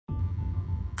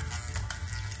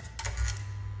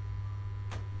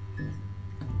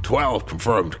12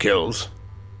 confirmed kills.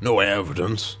 No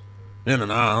evidence. In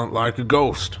and out like a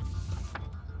ghost.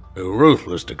 A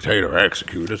ruthless dictator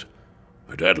executed.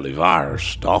 A deadly virus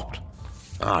stopped.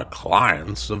 Our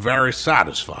clients are very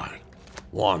satisfied.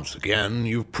 Once again,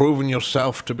 you've proven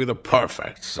yourself to be the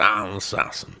perfect sound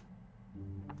assassin.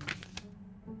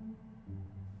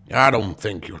 I don't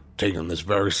think you're taking this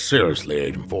very seriously,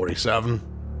 Agent 47.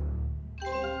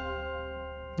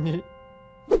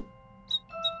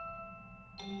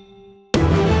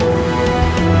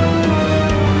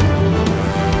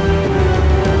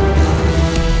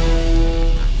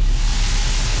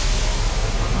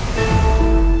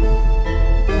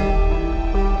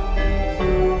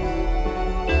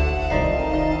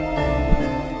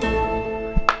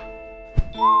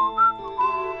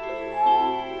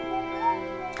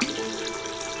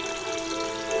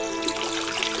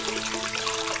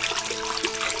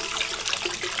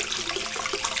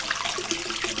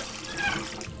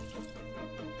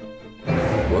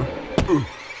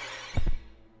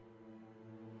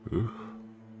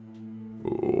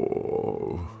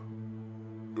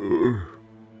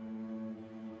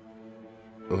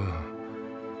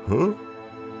 Huh?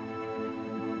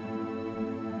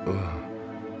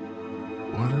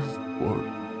 What?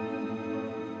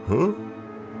 Huh?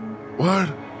 What?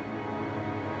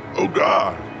 Oh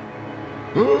God!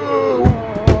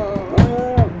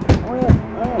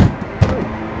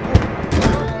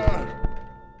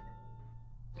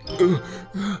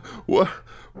 What?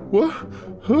 What?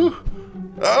 Huh?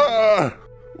 Ah!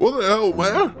 What the hell,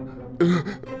 man?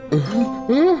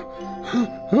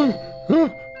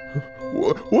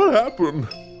 What happened?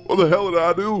 What the hell did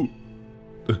I do?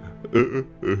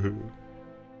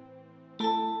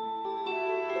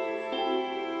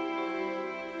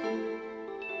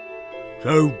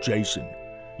 So, Jason,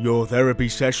 your therapy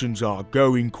sessions are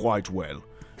going quite well,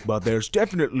 but there's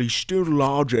definitely still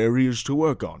large areas to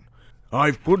work on.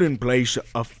 I've put in place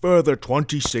a further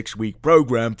 26-week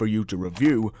program for you to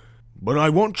review, but I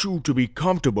want you to be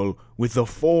comfortable with the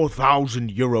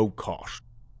 €4,000 cost.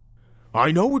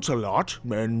 I know it's a lot,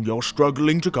 and you're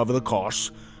struggling to cover the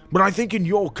costs, but I think in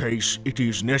your case it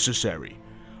is necessary.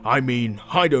 I mean,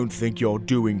 I don't think you're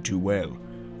doing too well,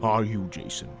 are you,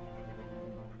 Jason?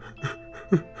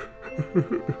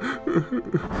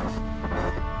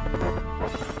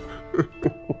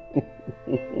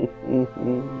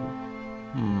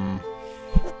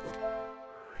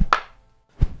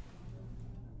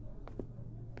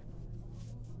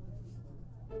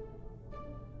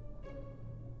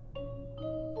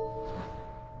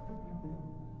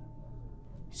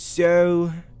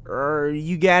 So,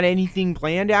 you got anything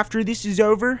planned after this is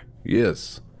over?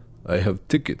 Yes, I have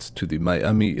tickets to the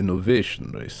Miami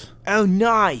Innovation Race. Oh,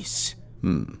 nice!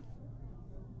 Ooh.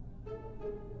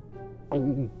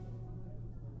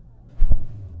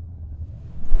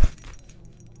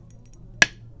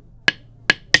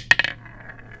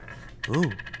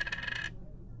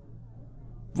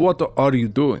 What are you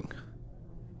doing?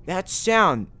 That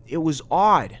sound, it was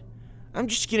odd. I'm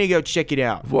just gonna go check it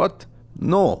out. What?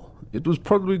 No, it was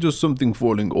probably just something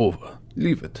falling over.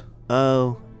 Leave it.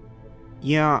 Oh.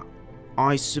 Yeah,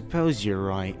 I suppose you're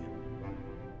right.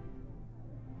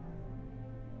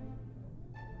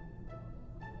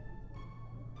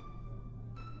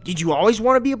 Did you always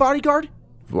want to be a bodyguard?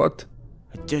 What?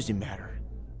 It doesn't matter.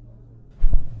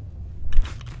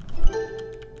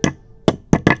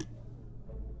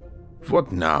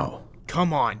 What now?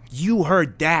 Come on, you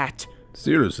heard that.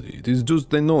 Seriously, it is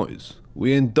just a noise.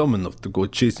 We ain't dumb enough to go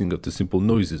chasing after simple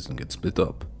noises and get split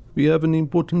up. We have an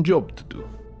important job to do.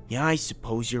 Yeah, I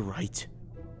suppose you're right.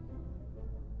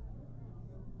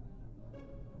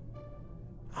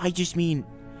 I just mean,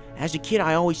 as a kid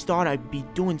I always thought I'd be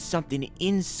doing something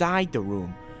inside the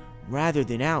room, rather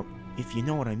than out, if you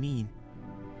know what I mean.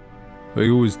 I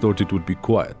always thought it would be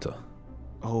quieter.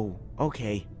 Oh,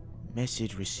 okay.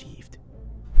 Message received.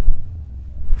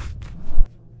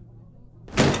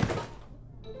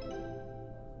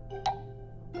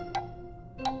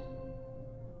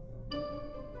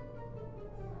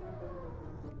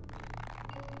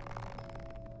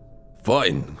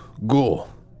 Fine, go.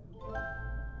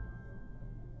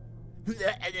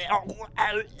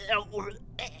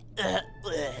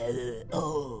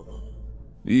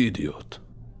 Idiot.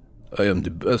 I am the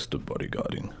best at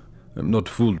bodyguarding. I'm not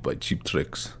fooled by cheap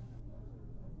tricks.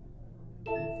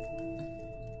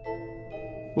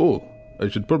 Oh, I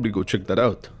should probably go check that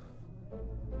out.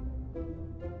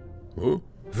 Huh?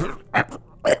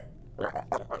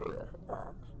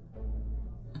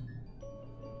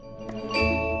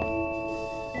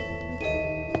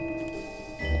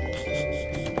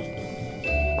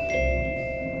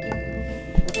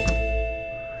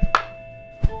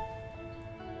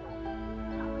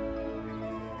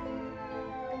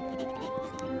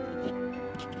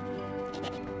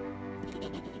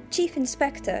 Chief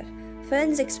Inspector,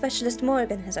 Forensic Specialist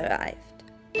Morgan has arrived.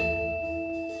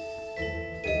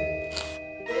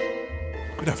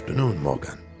 Good afternoon,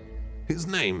 Morgan. His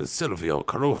name is Silvio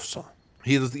Caruso.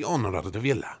 He is the owner of the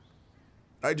villa.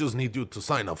 I just need you to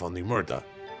sign off on the murder.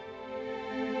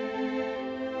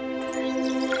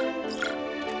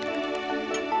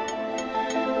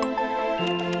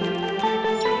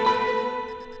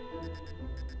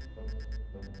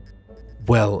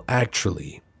 Well,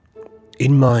 actually,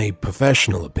 in my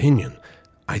professional opinion,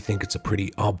 I think it's a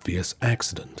pretty obvious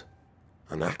accident.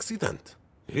 An accident?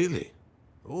 Really?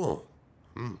 Oh,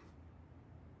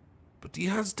 But he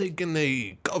has taken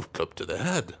a golf club to the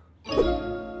head.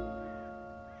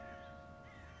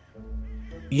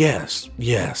 Yes.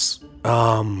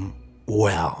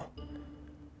 Well,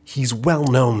 he's well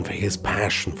known for his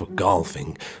passion for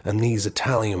golfing, and these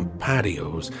Italian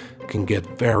patios can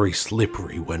get very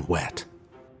slippery when wet.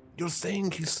 You're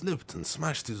saying he slipped and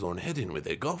smashed his own head in with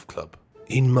a golf club?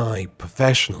 In my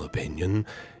professional opinion,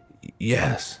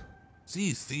 yes.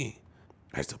 See.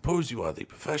 I suppose you are the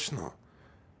professional.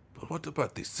 But what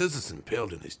about the scissors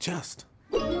impaled in his chest?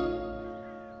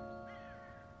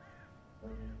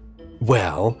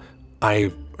 Well,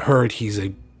 I've heard he's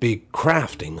a big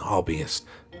crafting hobbyist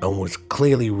and was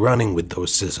clearly running with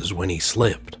those scissors when he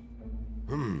slipped.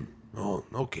 Oh,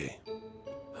 okay.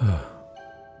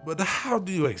 But how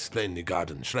do you explain the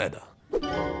garden shredder?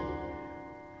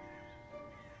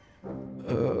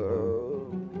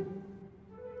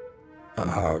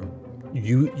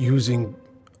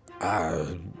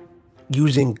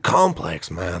 Using complex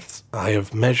maths, I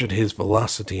have measured his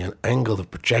velocity and angle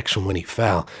of projection when he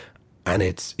fell, and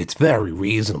it's very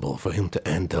reasonable for him to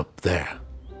end up there.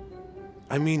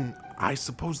 I mean, I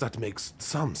suppose that makes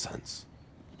some sense.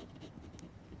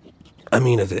 I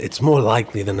mean, it's more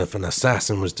likely than if an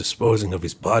assassin was disposing of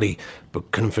his body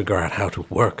but couldn't figure out how to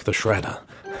work the shredder.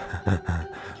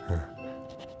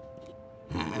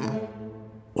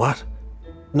 What?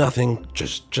 Nothing,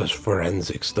 just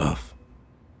forensic stuff.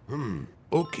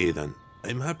 Okay then.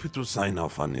 I'm happy to sign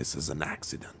off on this as an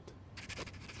accident.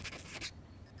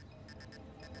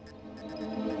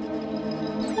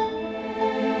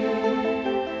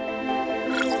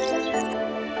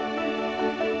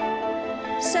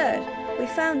 Sir, we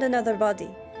found another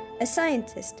body. A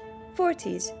scientist,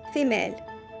 40s, female.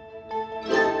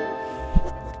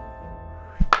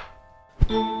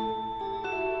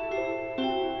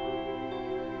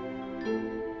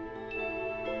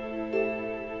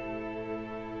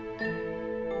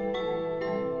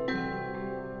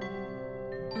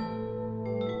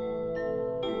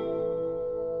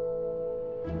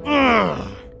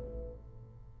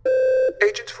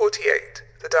 Agent 48,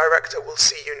 the director will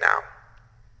see you now.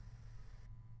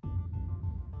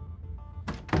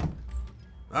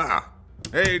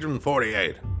 Agent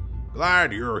 48.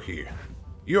 Glad you're here.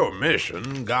 Your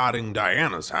mission guarding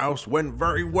Diana's house went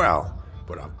very well,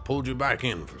 but I've pulled you back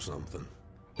in for something.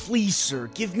 Please, sir,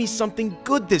 give me something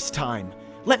good this time.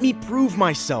 Let me prove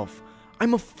myself.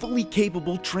 I'm a fully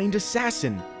capable trained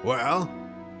assassin. Well,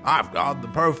 I've got the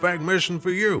perfect mission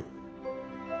for you.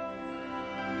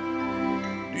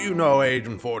 Do you know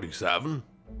Agent 47?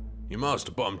 You must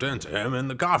have bumped into him in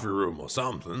the coffee room or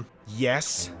something.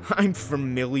 Yes, I'm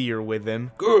familiar with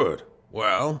him. Good.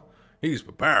 Well, he's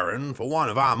preparing for one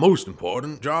of our most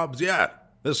important jobs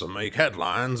yet. This'll make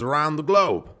headlines around the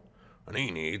globe, and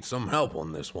he needs some help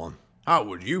on this one. How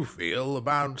would you feel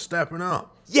about stepping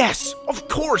up? Yes, of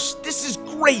course, this is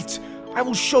great. I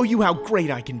will show you how great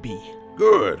I can be.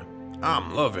 Good.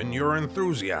 I'm loving your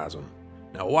enthusiasm.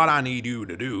 Now what I need you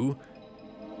to do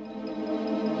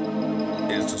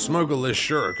is to smuggle this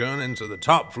shuriken into the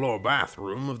top floor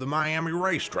bathroom of the Miami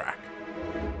racetrack.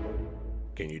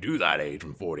 Can you do that,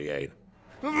 Agent 48?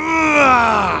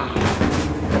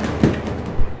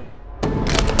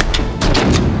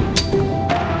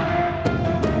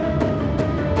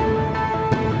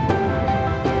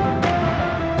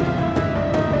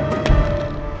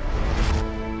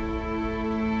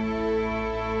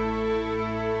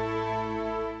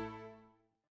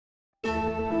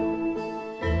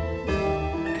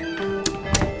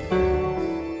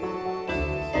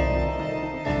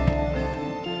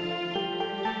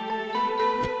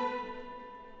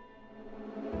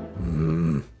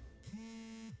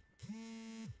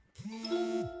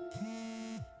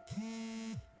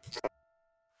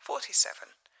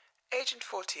 Agent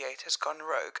 48 has gone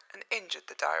rogue and injured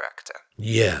the director.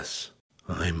 Yes,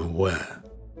 I'm aware.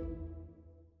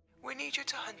 We need you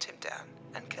to hunt him down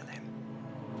and kill him.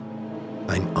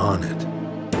 I'm on it.